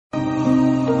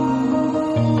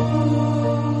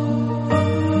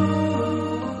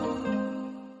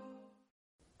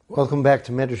Welcome back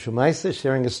to Medrash U'Maisa,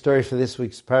 sharing a story for this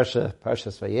week's Parsha,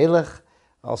 Parshas Vayelech,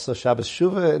 also Shabbos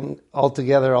Shuvah, and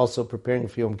altogether also preparing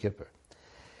for Yom Kippur.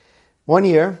 One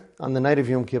year, on the night of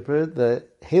Yom Kippur, the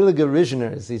Helvetica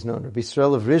Rizhiner, as he's known, Rebbe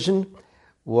Yisrael of Rizhin,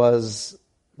 was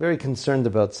very concerned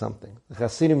about something. The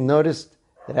Hasidim noticed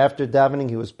that after davening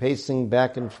he was pacing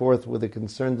back and forth with a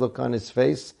concerned look on his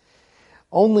face.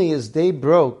 Only as day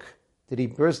broke did he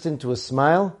burst into a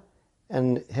smile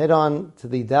and head on to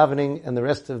the davening and the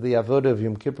rest of the avodah of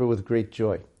Yom Kippur with great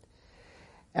joy.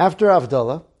 After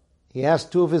Havdalah, he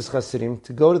asked two of his Hasidim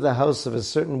to go to the house of a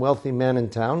certain wealthy man in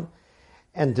town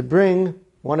and to bring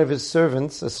one of his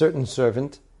servants, a certain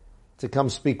servant, to come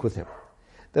speak with him.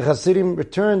 The Hasidim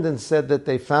returned and said that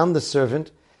they found the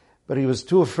servant, but he was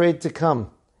too afraid to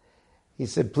come. He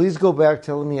said, "Please go back,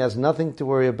 tell him he has nothing to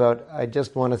worry about, I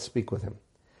just want to speak with him."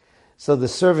 So the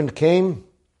servant came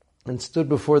and stood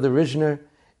before the Rizhiner,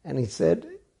 and he said,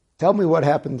 "Tell me what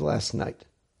happened last night."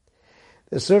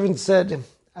 The servant said,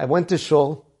 "I went to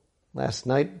Shul last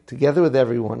night together with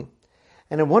everyone,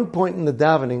 and at one point in the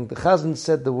davening, the Chazan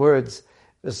said the words,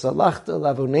 'V'salachta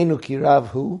lavonenu ki rav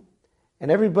hu,' and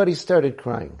everybody started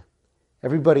crying.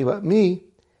 Everybody but me,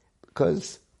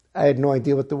 because I had no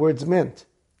idea what the words meant.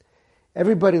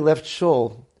 Everybody left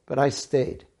Shul, but I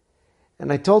stayed.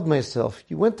 And I told myself,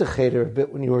 you went to Cheder a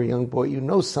bit when you were a young boy, you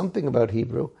know something about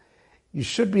Hebrew, you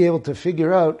should be able to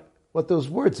figure out what those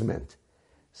words meant."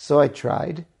 So I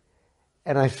tried,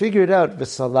 and I figured out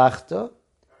V'salachta,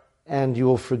 and you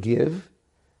will forgive,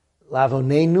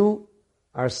 Lavonenu,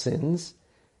 our sins,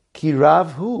 Ki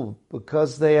rav hu,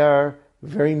 because they are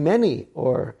very many,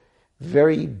 or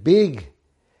very big.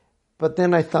 But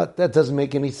then I thought, that doesn't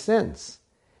make any sense.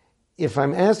 If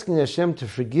I'm asking Hashem to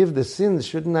forgive the sins,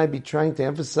 shouldn't I be trying to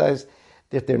emphasize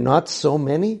that they're not so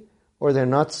many or they're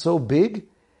not so big?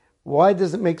 Why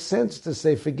does it make sense to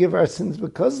say forgive our sins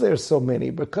because they're so many,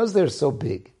 because they're so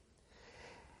big?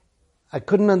 I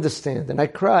couldn't understand, and I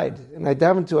cried, and I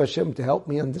davened to Hashem to help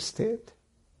me understand.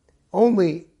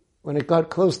 Only when it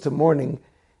got close to morning,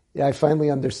 I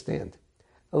finally understand.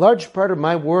 A large part of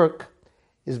my work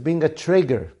is being a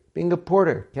traeger, being a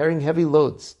porter, carrying heavy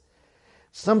loads.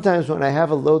 Sometimes when I have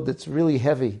a load that's really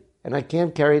heavy and I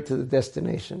can't carry it to the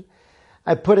destination,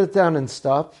 I put it down and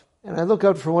stop, and I look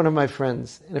out for one of my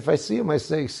friends. And if I see him, I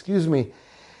say, "Excuse me,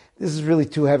 this is really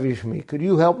too heavy for me. Could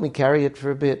you help me carry it for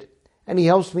a bit?" And he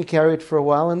helps me carry it for a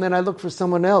while, and then I look for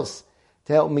someone else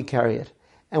to help me carry it.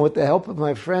 And with the help of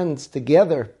my friends,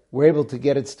 together, we're able to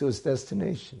get it to its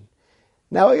destination.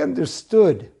 Now I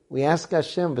understood. We ask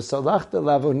Hashem, "V'salachta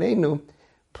lavonenu,"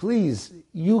 please,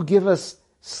 you give us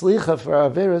slicha for our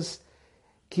averos,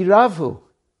 ki rav hu.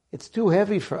 It's too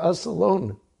heavy for us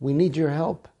alone. We need your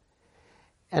help.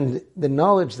 And the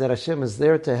knowledge that Hashem is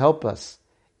there to help us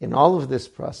in all of this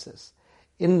process,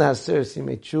 in the Aseret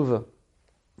Yimei Tshuva,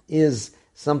 is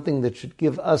something that should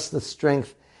give us the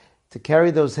strength to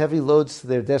carry those heavy loads to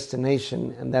their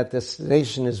destination, and that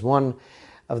destination is one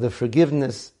of the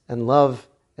forgiveness and love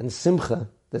and simcha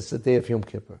that's the day of Yom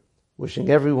Kippur. Wishing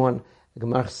everyone a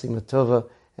Gemar Chasima Tova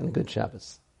and a good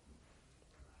Shabbos.